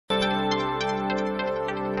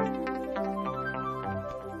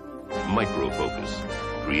Microfocus,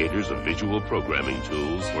 creators of visual programming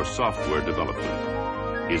tools for software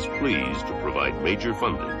development, is pleased to provide major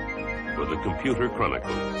funding for the Computer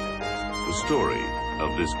Chronicles, the story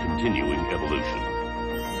of this continuing evolution.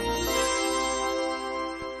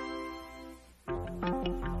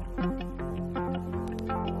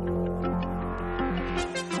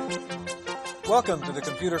 Welcome to the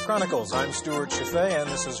Computer Chronicles. I'm Stuart Chaffee, and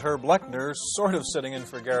this is Herb Lechner, sort of sitting in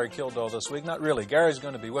for Gary Kildall this week. Not really. Gary's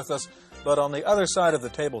going to be with us, but on the other side of the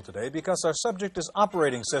table today, because our subject is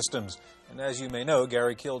operating systems. And as you may know,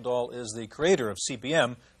 Gary Kildall is the creator of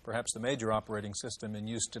CP/M, perhaps the major operating system in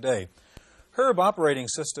use today. Herb, operating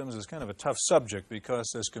systems is kind of a tough subject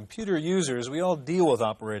because as computer users, we all deal with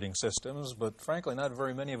operating systems, but frankly, not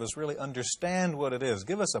very many of us really understand what it is.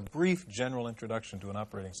 Give us a brief general introduction to an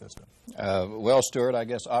operating system. Well, Stuart, I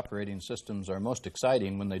guess operating systems are most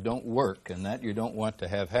exciting when they don't work, and that you don't want to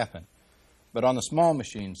have happen. But on the small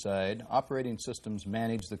machine side, operating systems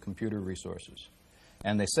manage the computer resources,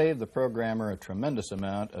 and they save the programmer a tremendous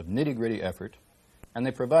amount of nitty-gritty effort, and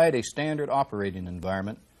they provide a standard operating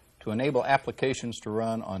environment to enable applications to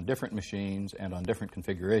run on different machines and on different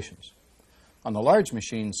configurations. On the large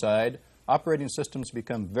machine side, operating systems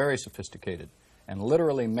become very sophisticated and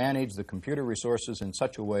literally manage the computer resources in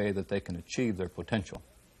such a way that they can achieve their potential.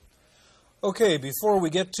 Okay, before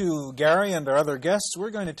we get to Gary and our other guests,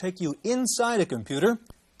 we're going to take you inside a computer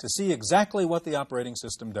to see exactly what the operating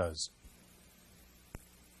system does.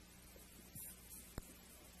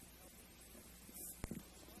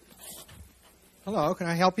 Hello, can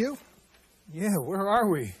I help you? Yeah, where are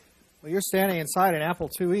we? Well, you're standing inside an Apple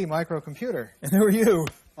IIe microcomputer. And who are you?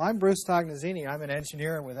 Well, I'm Bruce Tognazzini. I'm an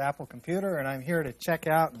engineer with Apple Computer, and I'm here to check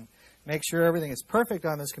out and make sure everything is perfect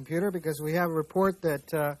on this computer because we have a report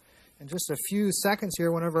that in just a few seconds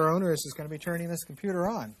here, one of our owners is going to be turning this computer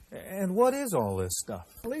on. And what is all this stuff?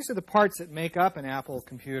 Well, these are the parts that make up an Apple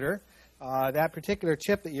computer. That particular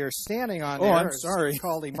chip that you're standing on is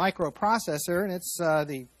called a microprocessor, and it's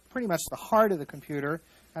pretty much the heart of the computer,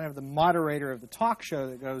 kind of the moderator of the talk show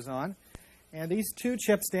that goes on. And these two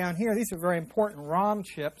chips down here, these are very important ROM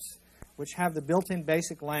chips, which have the built-in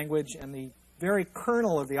basic language and the very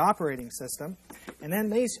kernel of the operating system. And then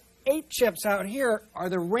these 8 chips out here are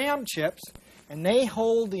the RAM chips, and they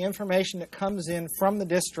hold the information that comes in from the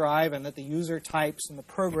disk drive and that the user types and the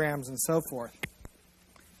programs and so forth.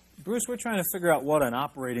 Bruce, we're trying to figure out what an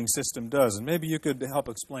operating system does, and maybe you could help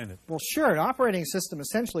explain it. Well, sure. An operating system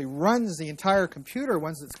essentially runs the entire computer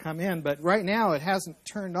once it's come in, but right now it hasn't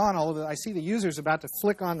turned on, although I see the user's about to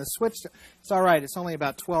flick on the switch. It's all right. It's only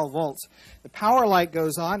about 12 volts. The power light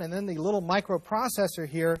goes on, and then the little microprocessor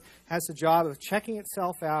here has the job of checking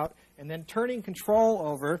itself out and then turning control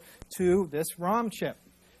over to this ROM chip.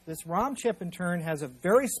 This ROM chip, in turn, has a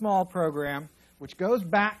very small program which goes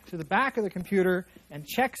back to the back of the computer and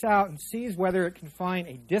checks out and sees whether it can find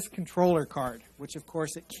a disk controller card, which of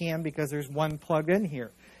course it can because there's one plugged in here.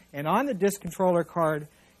 And on the disk controller card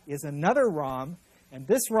is another ROM, and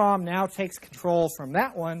this ROM now takes control from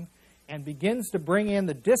that one and begins to bring in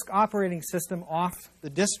the disk operating system off the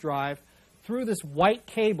disk drive through this white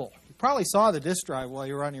cable. You probably saw the disk drive while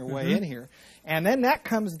you were on your way in here. And then that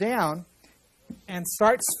comes down and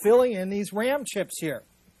starts filling in these RAM chips here.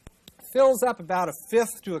 Fills up about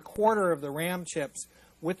 1/5 to 1/4 of the RAM chips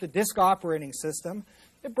with the disk operating system.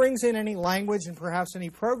 It brings in any language and perhaps any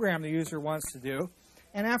program the user wants to do.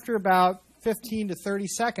 And after about 15 to 30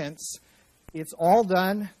 seconds, it's all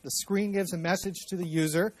done. The screen gives a message to the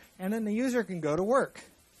user, and then the user can go to work.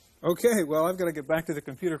 Okay, well, I've got to get back to the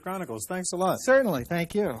Computer Chronicles. Thanks a lot. Certainly.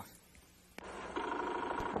 Thank you.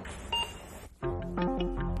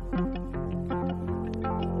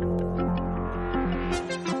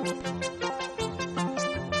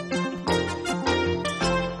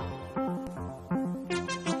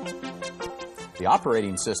 The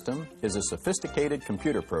operating system is a sophisticated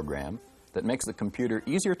computer program that makes the computer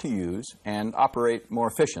easier to use and operate more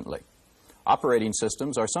efficiently. Operating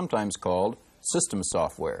systems are sometimes called system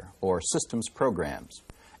software or systems programs,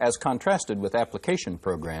 as contrasted with application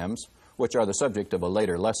programs, which are the subject of a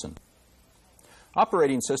later lesson.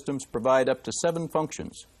 Operating systems provide up to 7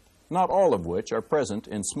 functions, not all of which are present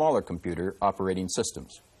in smaller computer operating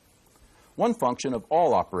systems. One function of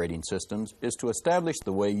all operating systems is to establish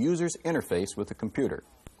the way users interface with the computer.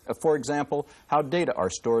 For example, how data are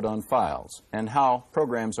stored on files and how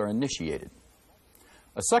programs are initiated.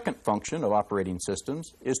 A second function of operating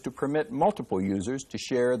systems is to permit multiple users to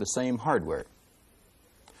share the same hardware.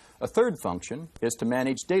 A third function is to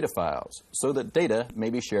manage data files so that data may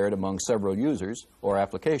be shared among several users or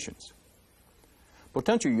applications.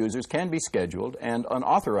 Potential users can be scheduled and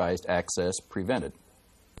unauthorized access prevented.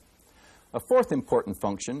 A fourth important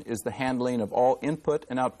function is the handling of all input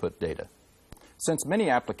and output data. Since many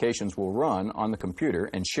applications will run on the computer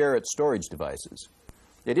and share its storage devices,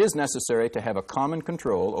 it is necessary to have a common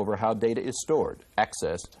control over how data is stored,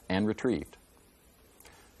 accessed, and retrieved.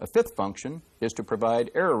 A fifth function is to provide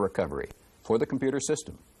error recovery for the computer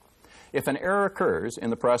system. If an error occurs in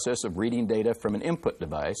the process of reading data from an input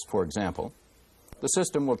device, for example, the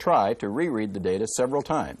system will try to reread the data several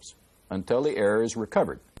times until the error is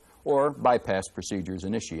recovered or bypass procedures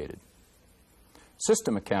initiated.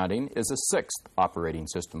 System accounting is a sixth operating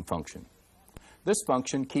system function. This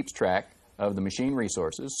function keeps track of the machine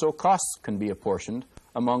resources so costs can be apportioned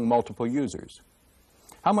among multiple users.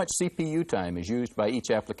 How much CPU time is used by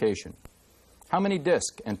each application? How many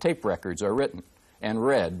disk and tape records are written and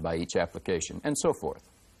read by each application, and so forth.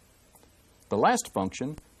 The last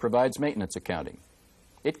function provides maintenance accounting.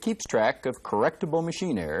 It keeps track of correctable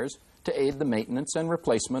machine errors to aid the maintenance and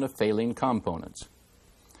replacement of failing components.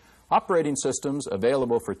 Operating systems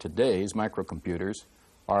available for today's microcomputers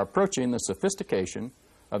are approaching the sophistication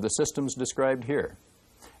of the systems described here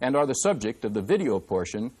and are the subject of the video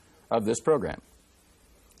portion of this program.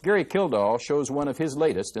 Gary Kildall shows one of his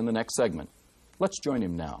latest in the next segment. Let's join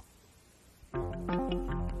him now.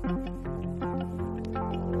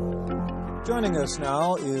 Joining us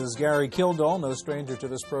now is Gary Kildall, no stranger to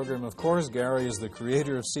this program, of course. Gary is the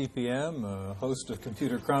creator of CPM, host of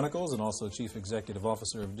Computer Chronicles, and also Chief Executive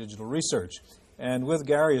Officer of Digital Research. And with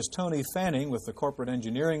Gary is Tony Fanning with the Corporate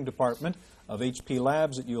Engineering Department of HP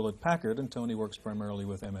Labs at Hewlett-Packard, and Tony works primarily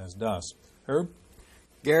with MS-DOS. Herb?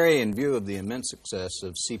 Gary, in view of the immense success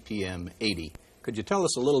of CPM 80, could you tell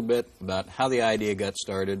us a little bit about how the idea got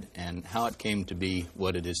started and how it came to be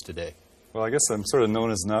what it is today? Well, I guess I'm sort of known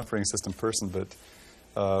as an operating system person, but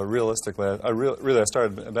realistically, I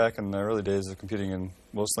started back in the early days of computing and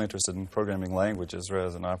mostly interested in programming languages rather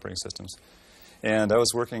than operating systems. And I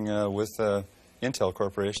was working with Intel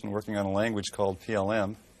Corporation, working on a language called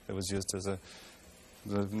PLM. It was used as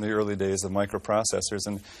in the early days of microprocessors,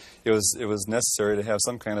 and it was necessary to have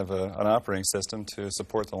some kind of an operating system to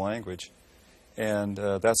support the language. And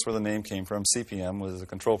that's where the name came from. CPM was a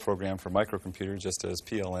control program for microcomputers, just as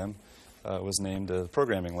PLM was named a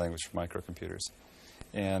programming language for microcomputers.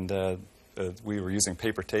 And we were using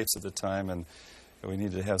paper tapes at the time, and we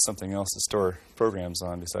needed to have something else to store programs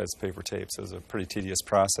on besides paper tapes. It was a pretty tedious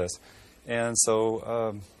process. And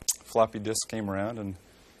so floppy disks came around, and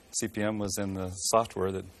CPM was in the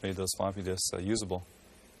software that made those floppy disks usable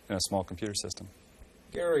in a small computer system.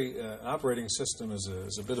 Gary, operating system is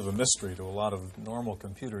a bit of a mystery to a lot of normal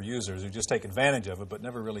computer users who just take advantage of it but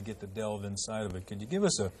never really get to delve inside of it. Could you give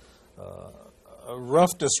us a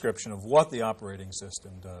rough description of what the operating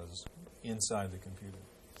system does inside the computer?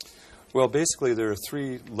 Well, basically there are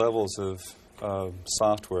three levels of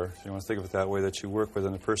software, if you want to think of it that way, that you work with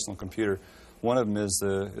in a personal computer. One of them is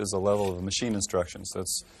a level of machine instructions.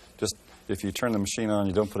 That's just if you turn the machine on,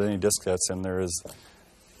 you don't put any diskettes in.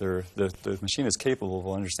 The machine is capable of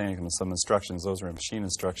understanding some instructions. Those are machine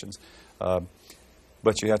instructions.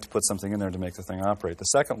 But you have to put something in there to make the thing operate. The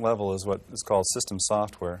second level is what is called system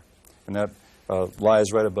software, and that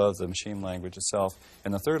lies right above the machine language itself.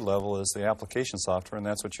 And the third level is the application software, and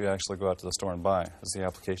that's what you actually go out to the store and buy, is the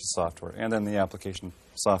application software. And then the application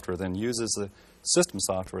software then uses the system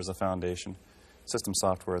software as a foundation. System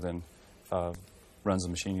software then runs the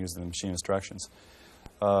machine using the machine instructions.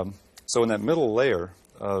 So in that middle layer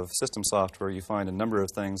of system software, you find a number of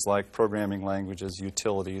things like programming languages,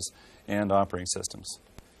 utilities, and operating systems.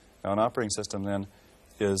 Now, an operating system then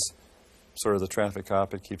is sort of the traffic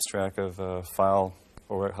cop. It keeps track of file,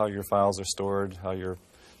 or how your files are stored, how your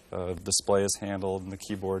display is handled, and the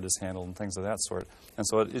keyboard is handled, and things of that sort. And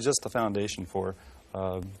so it's just the foundation for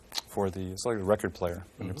it's like a record player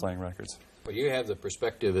when you're playing records. Well, you have the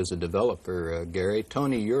perspective as a developer, Gary.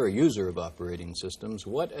 Tony, you're a user of operating systems.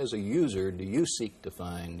 What, as a user, do you seek to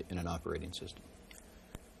find in an operating system?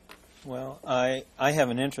 Well, I have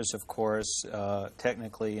an interest, of course,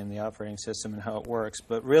 technically in the operating system and how it works,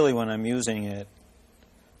 but really when I'm using it,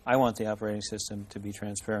 I want the operating system to be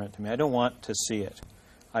transparent to me. I don't want to see it.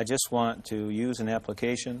 I just want to use an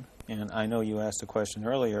application, and I know you asked a question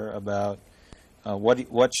earlier about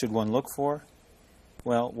what should one look for?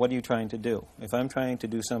 Well, what are you trying to do? If I'm trying to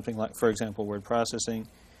do something like, for example, word processing,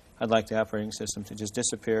 I'd like the operating system to just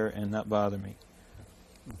disappear and not bother me.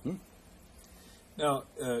 Mm-hmm. Now,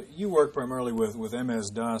 you work primarily with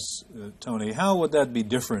MS-DOS, Tony. How would that be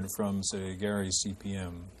different from, say, Gary's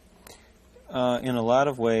CPM? In a lot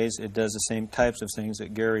of ways, it does the same types of things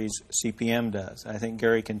that Gary's CPM does. I think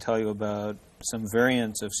Gary can tell you about some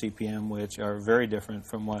variants of CPM which are very different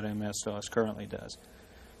from what MS-DOS currently does.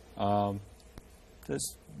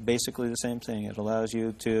 It's basically the same thing. It allows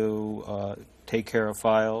you to take care of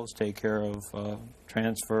files, take care of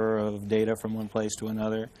transfer of data from one place to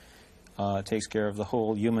another. It takes care of the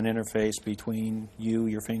whole human interface between you,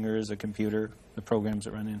 your fingers, the computer, the programs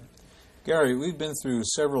that run in. Gary, we've been through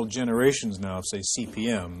several generations now of, say,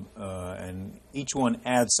 CPM, and each one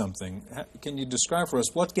adds something. Can you describe for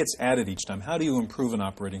us what gets added each time? How do you improve an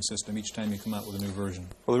operating system each time you come out with a new version?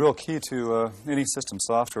 Well, the real key to any system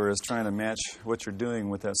software is trying to match what you're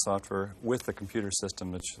doing with that software with the computer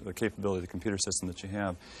system, the capability of the computer system that you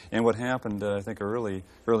have. And what happened, I think, early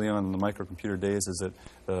on in the microcomputer days is that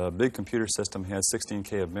a big computer system had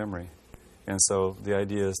 16K of memory. And so the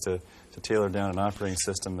idea is to tailor down an operating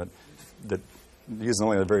system that uses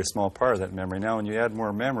only a very small part of that memory. Now, when you add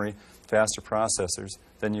more memory, faster processors,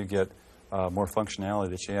 then you get more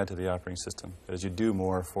functionality that you add to the operating system as you do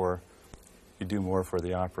more for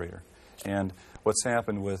the operator. And what's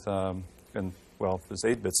happened with, well, those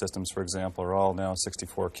 8-bit systems, for example, are all now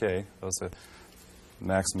 64K. Those are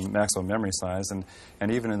maximum memory size,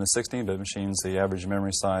 and even in the 16-bit machines, the average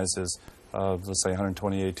memory size is, let's say,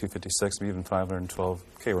 128, 256, even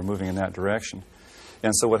 512K. We're moving in that direction.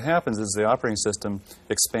 And so what happens is the operating system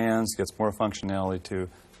expands, gets more functionality to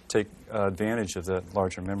take advantage of that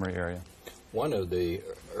larger memory area. One of the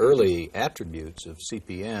early attributes of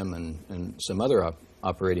CPM and some other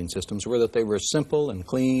operating systems were that they were simple and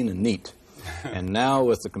clean and neat. And now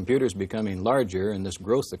with the computers becoming larger and this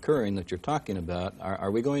growth occurring that you're talking about, are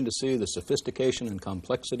we going to see the sophistication and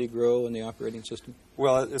complexity grow in the operating system?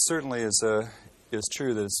 Well, it certainly is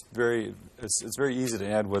true that it's very easy to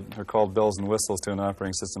add what are called bells and whistles to an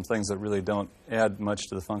operating system, things that really don't add much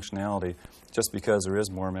to the functionality just because there is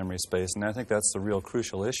more memory space. And I think that's the real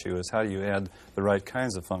crucial issue, is how do you add the right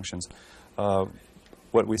kinds of functions.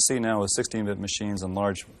 What we see now with 16-bit machines and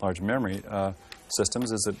large memory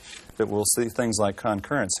systems is that we'll see things like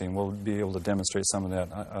concurrency, and we'll be able to demonstrate some of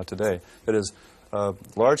that today. That is,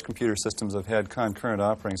 large computer systems have had concurrent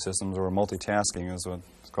operating systems, or multitasking is what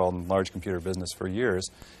it's called in large computer business, for years.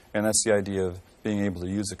 And that's the idea of being able to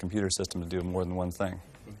use a computer system to do more than one thing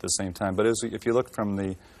at the same time. But if you look from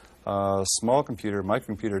the small computer,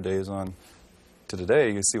 microcomputer days on to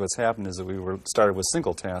today, you see what's happened is that we started with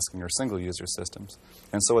single tasking or single user systems.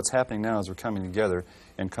 And so what's happening now is we're coming together,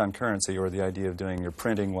 and concurrency, or the idea of doing your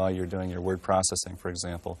printing while you're doing your word processing, for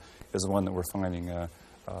example, is the one that we're finding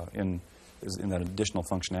in that additional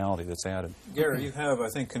functionality that's added. Gary, you have, I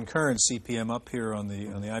think, concurrent CPM up here on the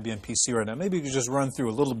IBM PC right now. Maybe you could just run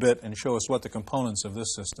through a little bit and show us what the components of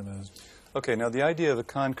this system is. Okay, now the idea of a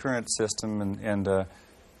concurrent system and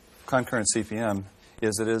concurrent CPM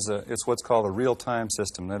is it's what's called a real-time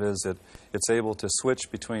system. That is, it's able to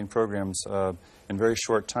switch between programs in very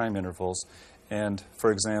short time intervals, and,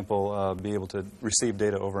 for example, be able to receive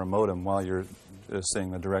data over a modem while you're seeing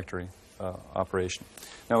the directory operation.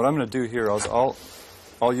 Now, what I'm going to do here is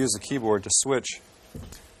I'll use the keyboard to switch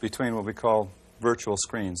between what we call virtual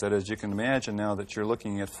screens. That is, you can imagine now that you're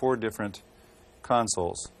looking at 4 different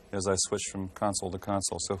consoles as I switch from console to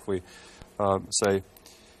console. So if we say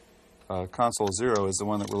console 0 is the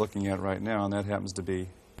one that we're looking at right now, and that happens to be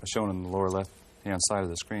shown in the lower left-hand side of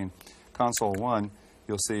the screen. Console 1,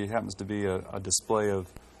 you'll see, happens to be a display of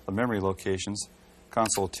memory locations.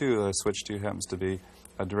 Console 2 that I switched to happens to be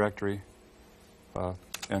a directory,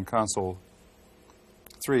 and console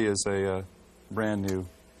 3 is a brand new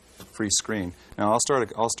free screen. Now I'll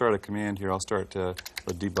start a command here. I'll start a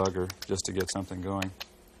debugger just to get something going.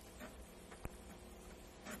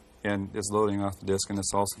 And it's loading off the disk, and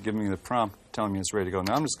it's also giving me the prompt telling me it's ready to go.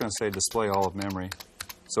 Now I'm just going to say display all of memory,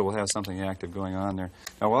 so we'll have something active going on there.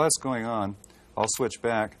 Now while that's going on, I'll switch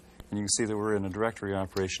back, and you can see that we're in a directory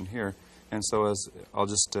operation here. And so I'll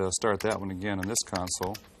just start that one again on this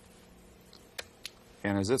console.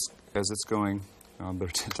 And as it's going, I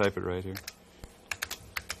better type it right here.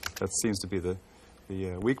 That seems to be the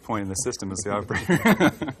weak point in the system, is the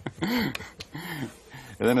operator.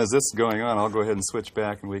 And then as this is going on, I'll go ahead and switch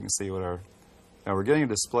back, and we can see what now we're getting a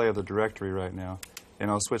display of the directory right now.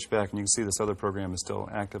 And I'll switch back, and you can see this other program is still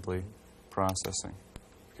actively processing.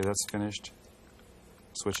 Okay, that's finished.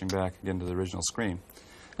 Switching back again to the original screen.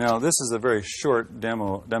 Now, this is a very short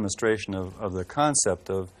demonstration of the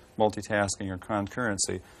concept of multitasking or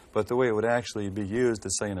concurrency, but the way it would actually be used,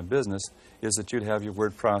 say, in a business, is that you'd have your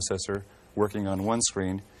word processor working on one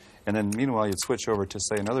screen, and then meanwhile you'd switch over to,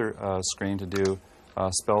 say, another screen to do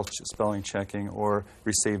spelling checking or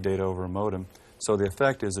receive data over a modem. So the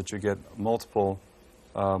effect is that you get multiple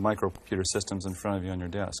microcomputer systems in front of you on your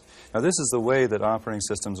desk. Now, this is the way that operating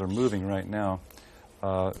systems are moving right now.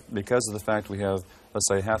 because of the fact we have, let's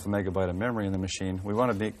say, half a megabyte of memory in the machine, we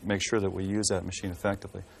want to make sure that we use that machine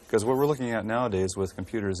effectively. Because what we're looking at nowadays with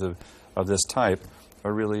computers of this type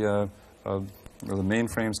are really the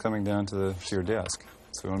mainframes coming down to your desk.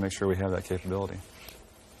 So we want to make sure we have that capability.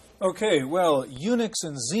 Okay, well, Unix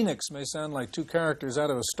and Xenix may sound like two characters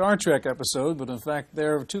out of a Star Trek episode, but in fact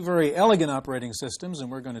they're two very elegant operating systems,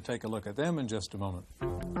 and we're going to take a look at them in just a moment.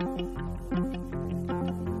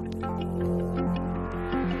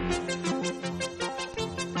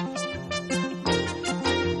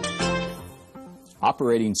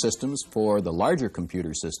 Operating systems for the larger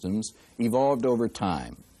computer systems evolved over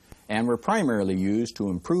time and were primarily used to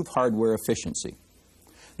improve hardware efficiency.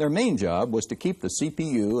 Their main job was to keep the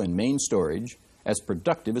CPU and main storage as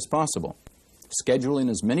productive as possible, scheduling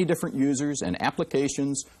as many different users and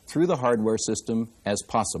applications through the hardware system as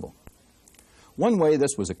possible. One way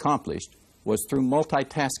this was accomplished was through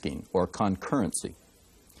multitasking or concurrency.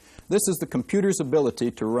 This is the computer's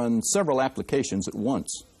ability to run several applications at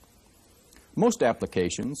once. Most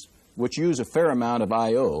applications, which use a fair amount of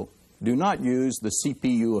I/O, do not use the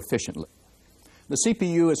CPU efficiently. The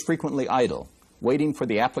CPU is frequently idle, waiting for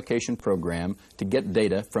the application program to get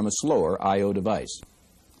data from a slower I/O device.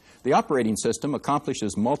 The operating system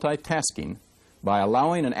accomplishes multitasking by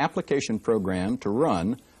allowing an application program to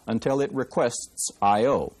run until it requests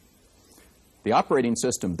I/O. The operating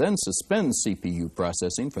system then suspends CPU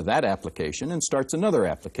processing for that application and starts another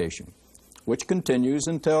application, which continues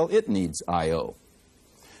until it needs I/O.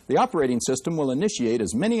 The operating system will initiate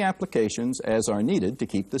as many applications as are needed to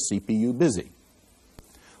keep the CPU busy.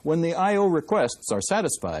 When the I/O requests are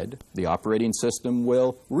satisfied, the operating system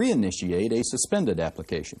will reinitiate a suspended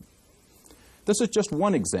application. This is just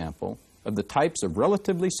one example of the types of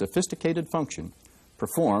relatively sophisticated function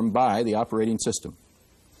performed by the operating system.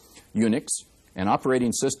 Unix, an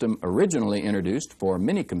operating system originally introduced for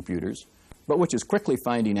mini-computers, but which is quickly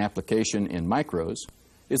finding application in micros,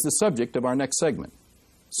 is the subject of our next segment.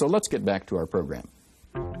 So let's get back to our program.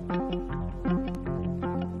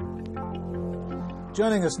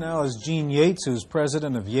 Joining us now is Gene Yates, who's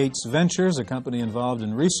president of Yates Ventures, a company involved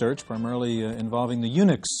in research, primarily involving the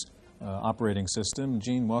Unix operating system.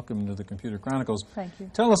 Gene, welcome to the Computer Chronicles. Thank you.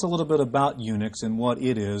 Tell us a little bit about Unix and what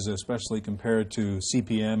it is, especially compared to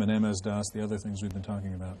CP/M and MS-DOS, the other things we've been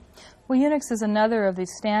talking about. Well, Unix is another of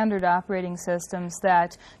these standard operating systems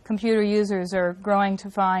that computer users are growing to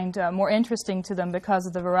find more interesting to them because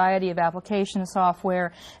of the variety of application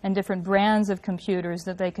software and different brands of computers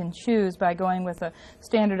that they can choose by going with a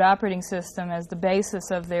standard operating system as the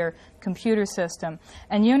basis of their computer system.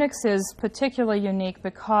 And Unix is particularly unique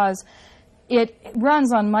because it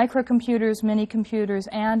runs on microcomputers, mini-computers,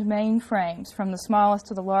 and mainframes, from the smallest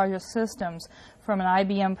to the largest systems, from an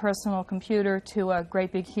IBM personal computer to a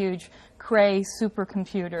great big huge Cray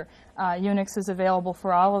supercomputer. Unix is available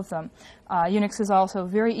for all of them. Unix is also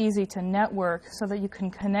very easy to network so that you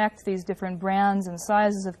can connect these different brands and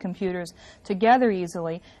sizes of computers together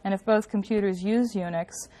easily. And if both computers use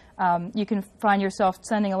Unix, you can find yourself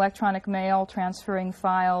sending electronic mail, transferring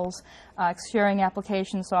files, sharing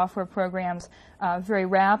application software programs very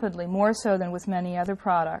rapidly, more so than with many other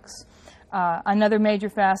products. Another major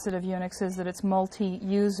facet of Unix is that it's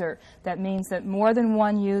multi-user. That means that more than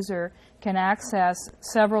one user can access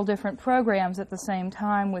several different programs at the same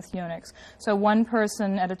time with Unix. So one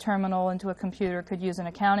person at a terminal into a computer could use an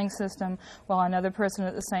accounting system, while another person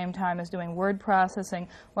at the same time is doing word processing,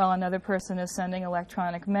 while another person is sending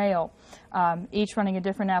electronic mail, each running a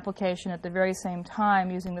different application at the very same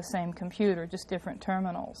time using the same computer, just different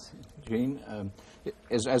terminals. Gene,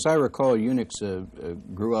 as I recall, Unix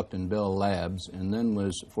grew up in Bell Labs and then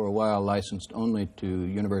was for a while licensed only to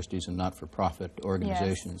universities and not-for-profit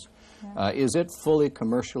organizations. Yes. Is it fully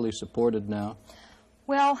commercially supported now?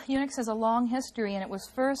 Well, Unix has a long history, and it was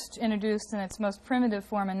first introduced in its most primitive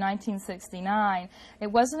form in 1969.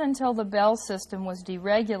 It wasn't until the Bell system was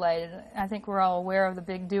deregulated, I think we're all aware of the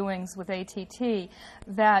big doings with ATT,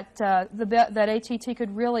 that ATT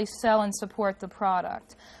could really sell and support the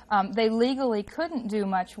product. They legally couldn't do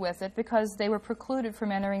much with it because they were precluded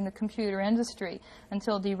from entering the computer industry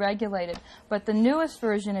until deregulated. But the newest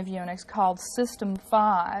version of Unix, called System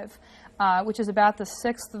 5, which is about the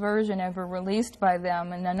 6th version ever released by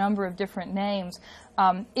them in a number of different names,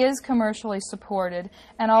 is commercially supported.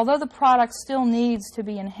 And although the product still needs to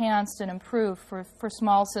be enhanced and improved for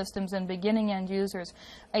small systems and beginning end users,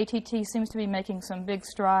 ATT seems to be making some big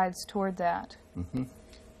strides toward that. Mm-hmm.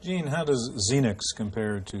 Gene, how does Xenix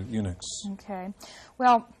compare to Unix? Okay.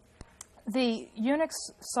 Well, the Unix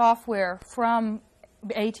software from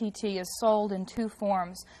ATT is sold in two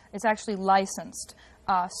forms. It's actually licensed.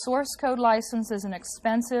 Source code license is an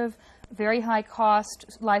expensive, very high cost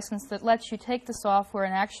license that lets you take the software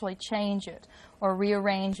and actually change it or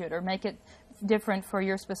rearrange it or make it different for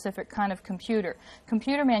your specific kind of computer.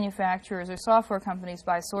 Computer manufacturers or software companies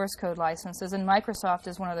buy source code licenses, and Microsoft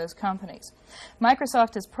is one of those companies.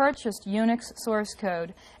 Microsoft has purchased Unix source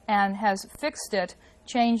code and has fixed it,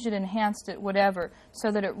 changed it, enhanced it, whatever,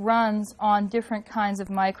 so that it runs on different kinds of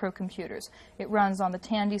microcomputers. It runs on the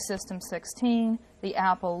Tandy System 16, the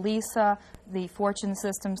Apple Lisa, the Fortune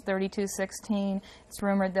Systems 3216. It's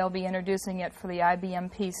rumored they'll be introducing it for the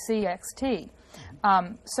IBM PC XT.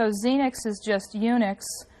 So Xenix is just Unix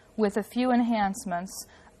with a few enhancements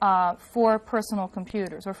for personal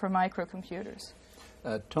computers or for microcomputers.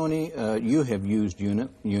 Tony, you have used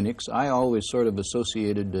Unix. I always sort of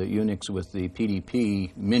associated Unix with the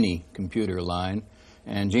PDP mini computer line,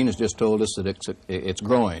 and Gina's just told us that it's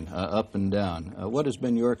growing up and down. What has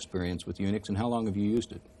been your experience with Unix, and how long have you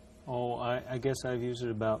used it? Oh, I guess I've used it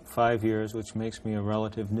about 5 years, which makes me a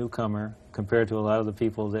relative newcomer compared to a lot of the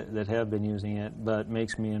people that have been using it, but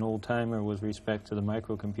makes me an old-timer with respect to the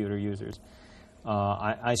microcomputer users.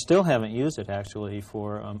 I still haven't used it, actually,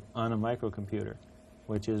 for on a microcomputer,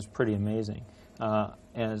 which is pretty amazing.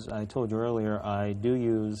 As I told you earlier, I do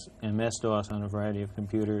use MS-DOS on a variety of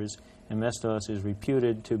computers. MS-DOS is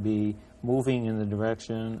reputed to be moving in the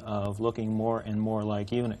direction of looking more and more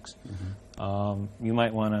like Unix. You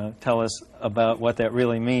might want to tell us about what that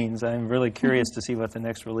really means. I'm really curious to see what the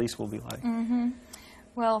next release will be like.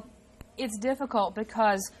 Well, it's difficult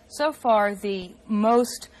because so far the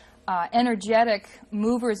most energetic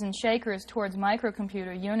movers and shakers towards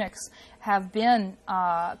microcomputer Unix have been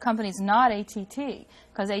companies not ATT,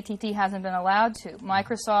 because ATT hasn't been allowed to.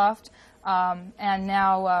 Microsoft and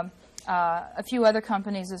now a few other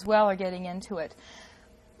companies as well are getting into it.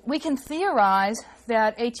 We can theorize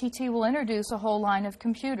that ATT will introduce a whole line of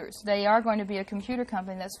computers. They are going to be a computer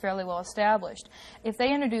company that's fairly well established. If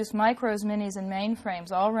they introduce micros, minis, and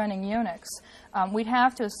mainframes all running Unix, we'd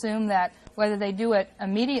have to assume that whether they do it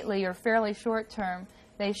immediately or fairly short term,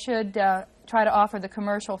 they should try to offer the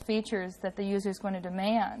commercial features that the user is going to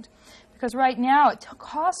demand. Because right now it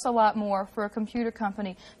costs a lot more for a computer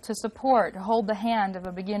company to support, hold the hand of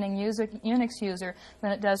a beginning Unix user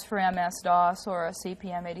than it does for MS-DOS or a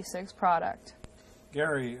CPM86 product.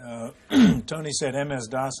 Gary, Tony said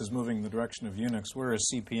MS-DOS is moving in the direction of Unix. Where is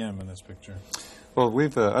CPM in this picture? Well,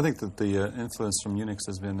 I think that the influence from Unix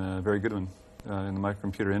has been a very good one in the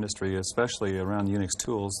microcomputer industry, especially around Unix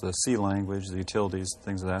tools, the C language, the utilities,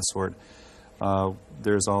 things of that sort.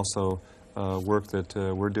 There's also work that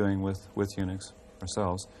we're doing with Unix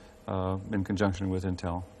ourselves in conjunction with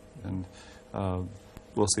Intel, and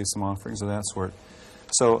we'll see some offerings of that sort.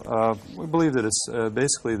 So we believe that it's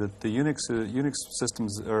basically that the Unix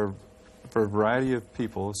systems are, for a variety of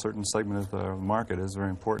people, a certain segment of the market is a very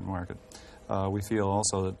important market. We feel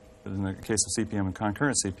also that in the case of CPM and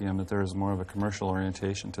concurrent CPM that there is more of a commercial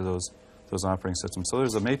orientation to those operating systems. So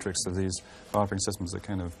there's a matrix of these operating systems that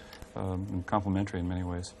kind of complementary in many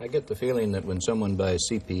ways. I get the feeling that when someone buys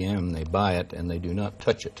CPM, they buy it and they do not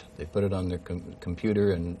touch it. They put it on their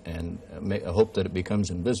computer and hope that it becomes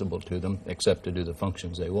invisible to them, except to do the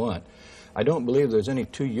functions they want. I don't believe there's any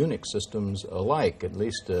two Unix systems alike, at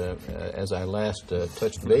least as I last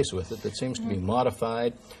touched base with it. That seems to be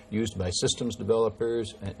modified, used by systems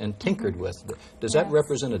developers, and tinkered with. Does that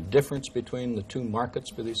represent a difference between the two markets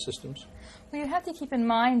for these systems? Well, you have to keep in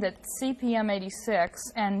mind that CPM86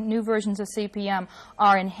 and new versions of CPM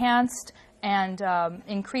are enhanced and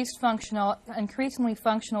increasingly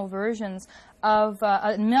functional versions of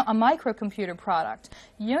a microcomputer product.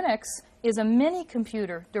 Unix is a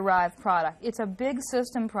mini-computer-derived product. It's a big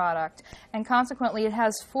system product, and consequently it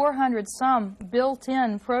has 400-some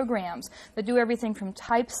built-in programs that do everything from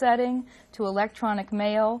typesetting to electronic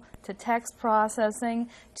mail to text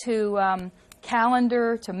processing to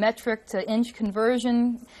calendar to metric to inch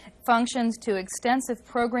conversion functions to extensive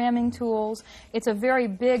programming tools. It's a very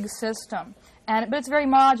big system. But it's very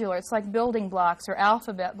modular. It's like building blocks or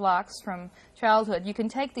alphabet blocks from childhood. You can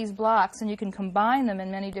take these blocks and you can combine them in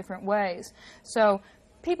many different ways. So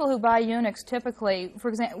people who buy Unix typically, for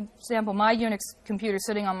example, my Unix computer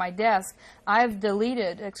sitting on my desk, I've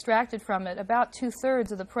extracted from it about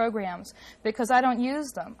 2/3 of the programs because I don't use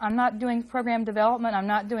them. I'm not doing program development, I'm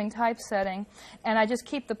not doing typesetting, and I just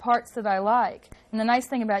keep the parts that I like. And the nice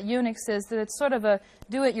thing about Unix is that it's sort of a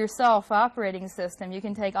do-it-yourself operating system. You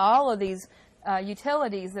can take all of these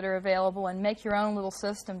utilities that are available and make your own little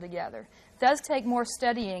system together. It does take more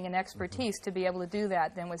studying and expertise to be able to do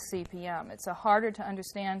that than with CP/M. It's a harder to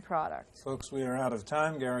understand product. Folks, we are out of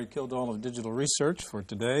time. Gary Kildall of Digital Research for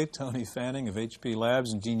today, Tony Fanning of HP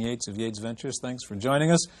Labs, and Gene Yates of Yates Ventures. Thanks for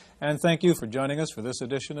joining us, and thank you for joining us for this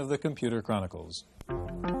edition of the Computer Chronicles.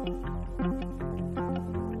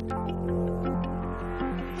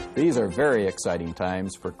 These are very exciting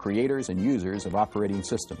times for creators and users of operating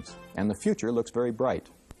systems, and the future looks very bright.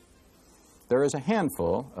 There is a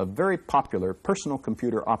handful of very popular personal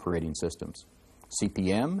computer operating systems.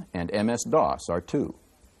 CP/M and MS-DOS are two.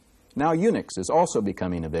 Now Unix is also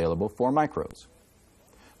becoming available for micros.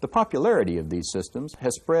 The popularity of these systems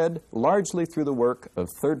has spread largely through the work of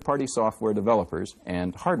third-party software developers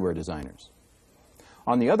and hardware designers.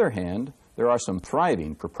 On the other hand, there are some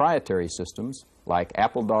thriving proprietary systems like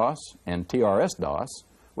Apple-DOS and TRS-DOS,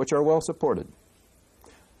 which are well supported.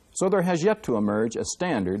 So there has yet to emerge a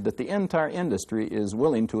standard that the entire industry is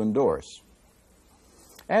willing to endorse.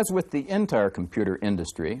 As with the entire computer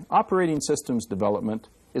industry, operating systems development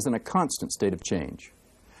is in a constant state of change.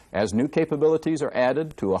 As new capabilities are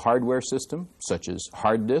added to a hardware system, such as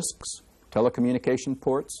hard disks, telecommunication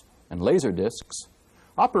ports, and laser disks,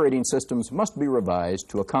 operating systems must be revised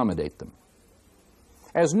to accommodate them.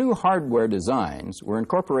 As new hardware designs were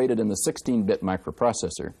incorporated in the 16-bit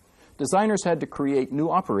microprocessor, designers had to create new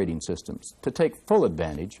operating systems to take full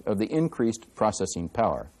advantage of the increased processing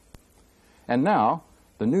power. And now,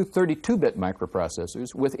 the new 32-bit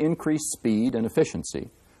microprocessors with increased speed and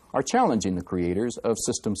efficiency are challenging the creators of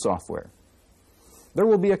system software. There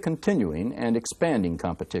will be a continuing and expanding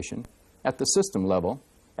competition at the system level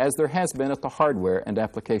as there has been at the hardware and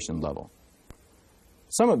application level.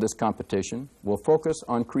 Some of this competition will focus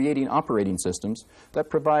on creating operating systems that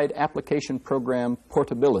provide application program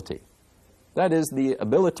portability. That is, the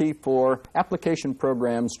ability for application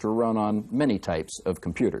programs to run on many types of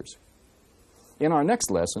computers. In our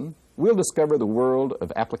next lesson, we'll discover the world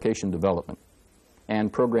of application development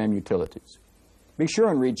and program utilities. Be sure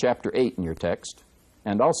and read Chapter 8 in your text,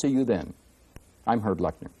 and I'll see you then. I'm Herb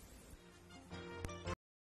Lechner.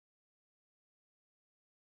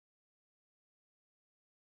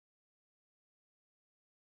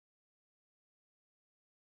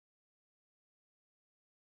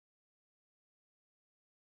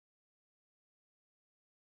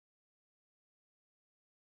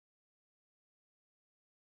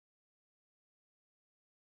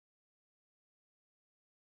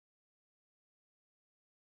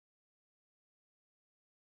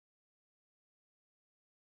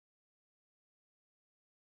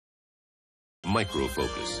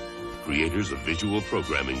 Microfocus, creators of visual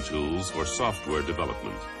programming tools or software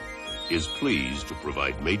development, is pleased to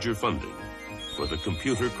provide major funding for the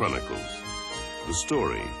Computer Chronicles, the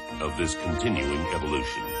story of this continuing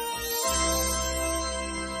evolution.